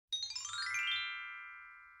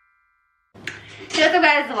What's up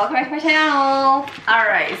guys, welcome back to my channel.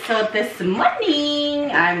 Alright, so this morning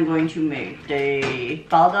I'm going to make the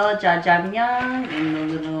powder jjajangmen in a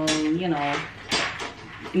little, you know,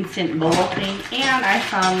 instant bowl thing. And I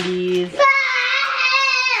found these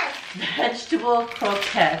vegetable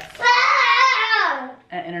croquettes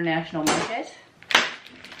at International Market.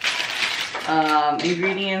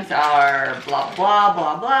 Ingredients are blah blah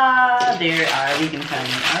blah blah. They are vegan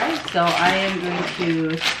friendly. Alright, so I am going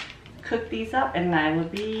to cook these up and I will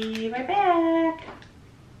be right back.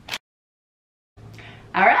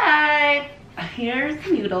 Alright, here's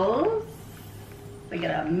the noodles. I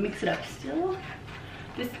gotta mix it up still.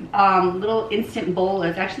 This little instant bowl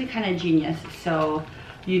is actually kind of genius. So,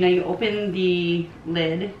 you know, you open the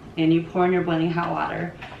lid and you pour in your boiling hot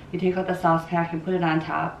water. You take out the sauce pack and put it on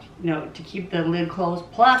top, you know, to keep the lid closed.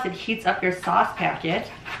 Plus, it heats up your sauce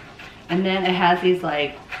packet. And then it has these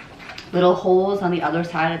like little holes on the other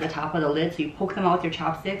side of the top of the lid, so you poke them out with your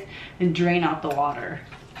chopsticks and drain out the water.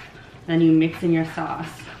 Then you mix in your sauce.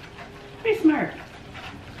 Pretty smart.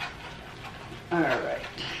 Alright.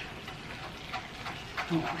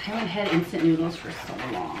 Oh, I haven't had instant noodles for so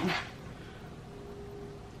long.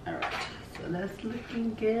 Alright, so that's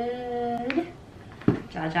looking good.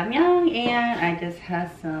 Jjajangmen, and I just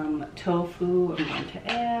have some tofu I'm going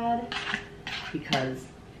to add because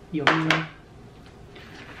yummy.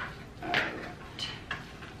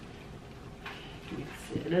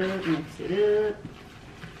 Mix it up.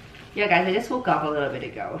 Yeah guys, I just woke up a little bit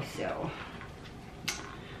ago, so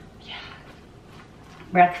yeah.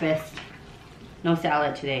 Breakfast. No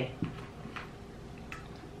salad today.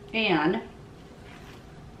 And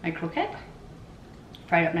my croquette.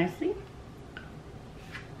 Fried up nicely.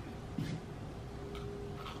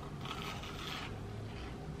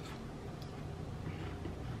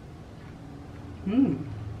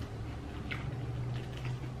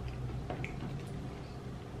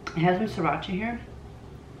 It has some sriracha here.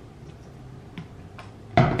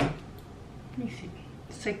 Let me see.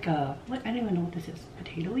 It's like what? I don't even know what this is.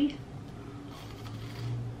 Potato-y?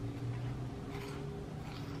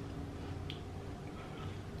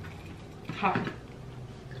 Hot.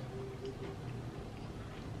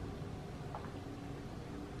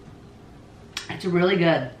 It's really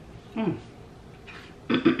good.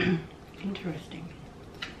 Interesting.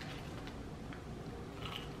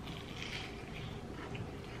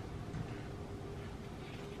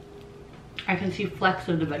 I can see flecks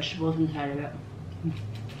of the vegetables inside of it.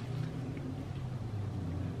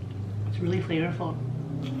 It's really flavorful.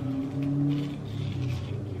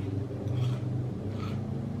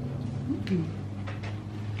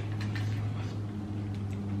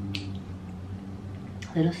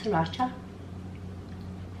 Little sriracha.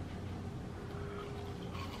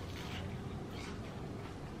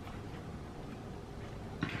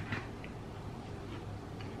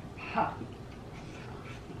 Hot.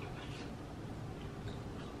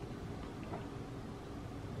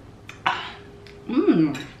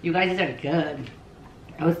 You guys, these are good.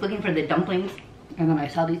 I was looking for the dumplings and then I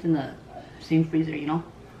saw these in the same freezer, you know?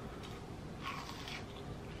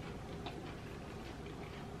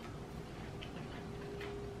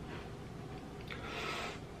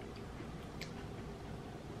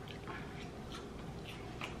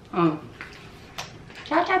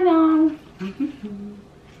 Jjajangmen.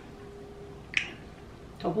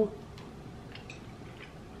 Tofu.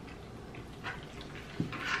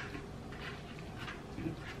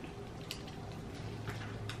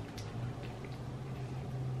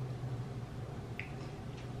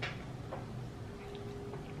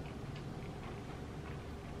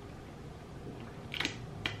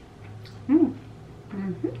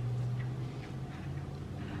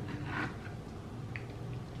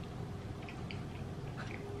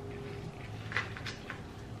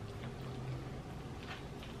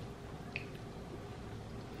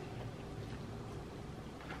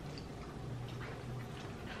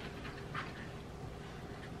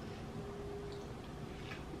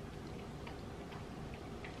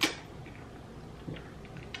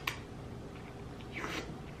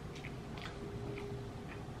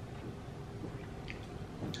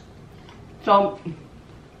 So,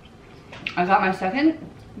 I got my second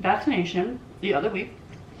vaccination the other week.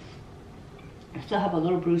 I still have a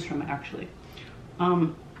little bruise from it actually.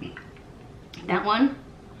 That one,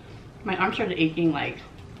 my arm started aching like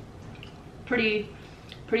pretty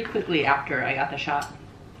quickly after I got the shot.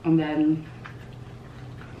 And then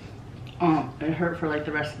it hurt for like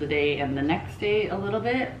the rest of the day, and the next day a little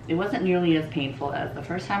bit. It wasn't nearly as painful as the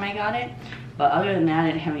first time I got it, but other than that I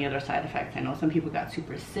didn't have any other side effects. I know some people got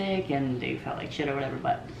super sick and they felt like shit or whatever,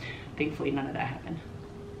 but thankfully none of that happened.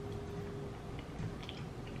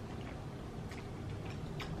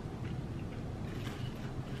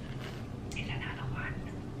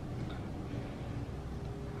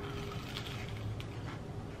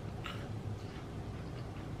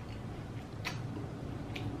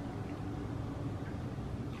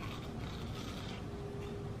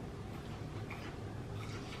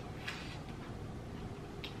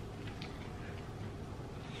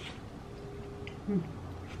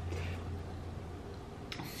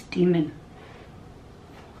 Steaming.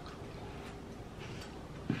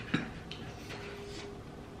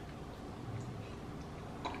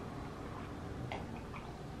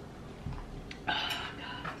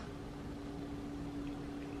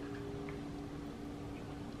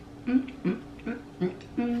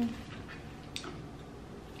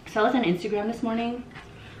 So I was on Instagram this morning,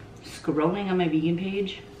 scrolling on my vegan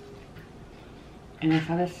page, and I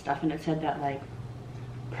saw this stuff and it said that like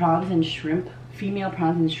prawns and shrimp, female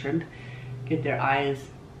prawns and shrimp get their eyes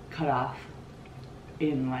cut off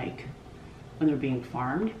in like when they're being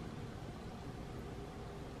farmed.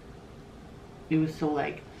 It was so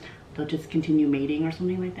like they'll just continue mating or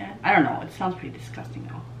something like that. I don't know, it sounds pretty disgusting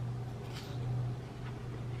though.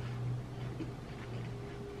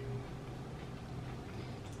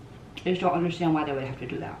 I just don't understand why they would have to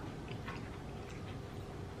do that.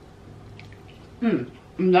 And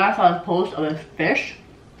then I saw this post of this fish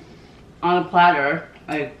on a platter,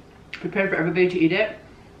 like prepared for everybody to eat it,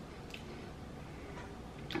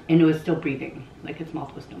 and it was still breathing, like its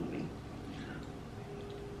mouth was still moving.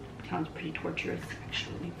 Sounds pretty torturous,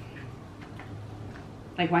 actually.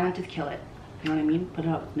 Like, why not just kill it? You know what I mean? Put it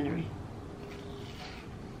out with misery.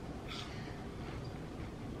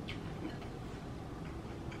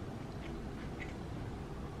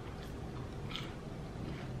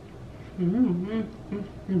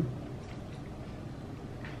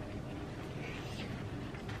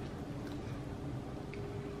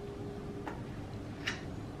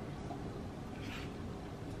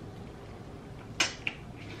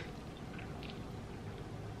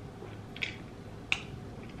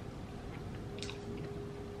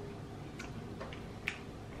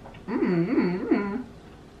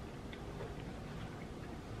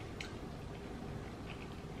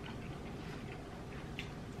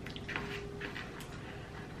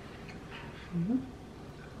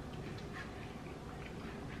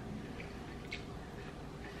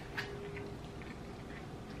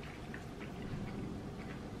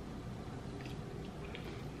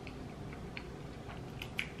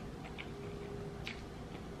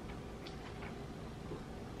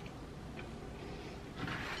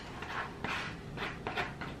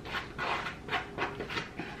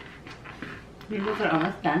 Noodles are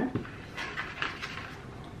almost done.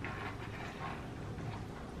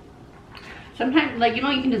 Sometimes, like, you know,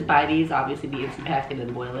 you can just buy these, obviously the instant packet,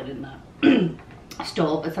 and boil it in the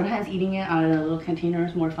stove, but sometimes eating it out of a little container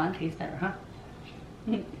is more fun, tastes better, huh?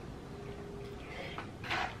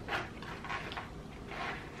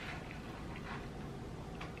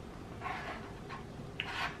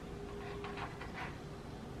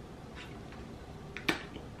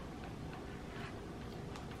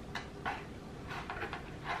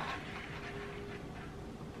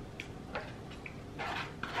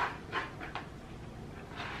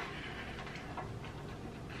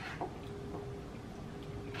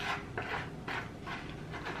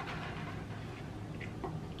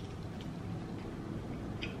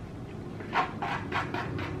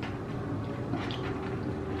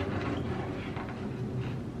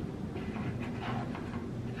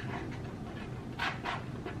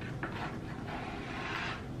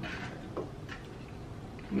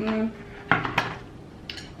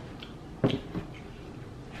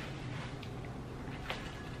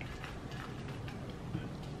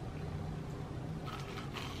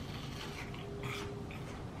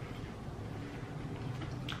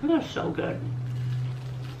 They're so good.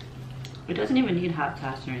 It doesn't even need hot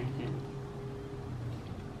sauce or anything.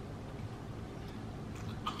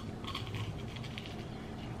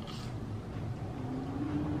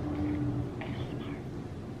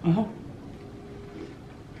 Uh-huh.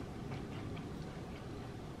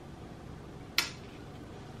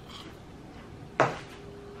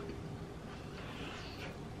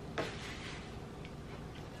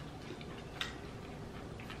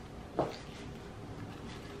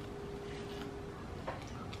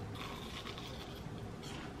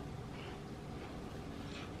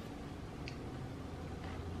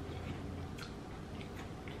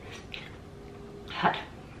 Hot.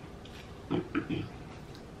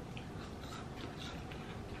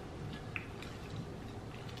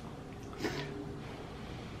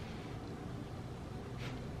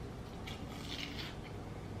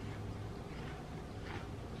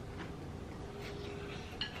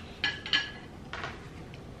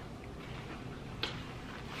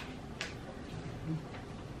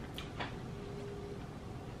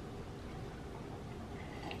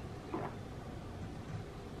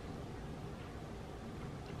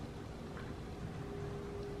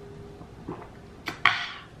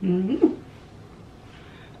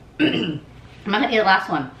 I'm gonna eat the last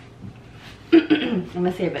one. I'm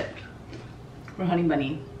gonna save it for Honey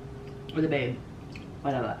Bunny or the babe,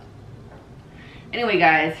 whatever. Anyway,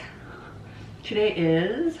 guys, today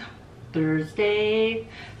is Thursday.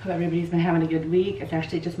 Hope everybody's been having a good week. It's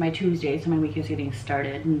actually just my Tuesday, so my week is getting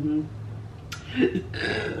started.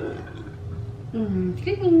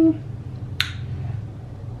 Excuse me.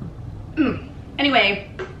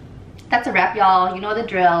 Anyway, that's a wrap, y'all. You know the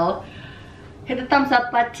drill. Hit the thumbs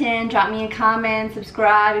up button, drop me a comment,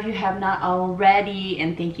 subscribe if you have not already,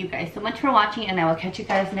 and thank you guys so much for watching, and I will catch you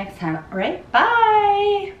guys next time. All right,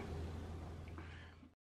 bye.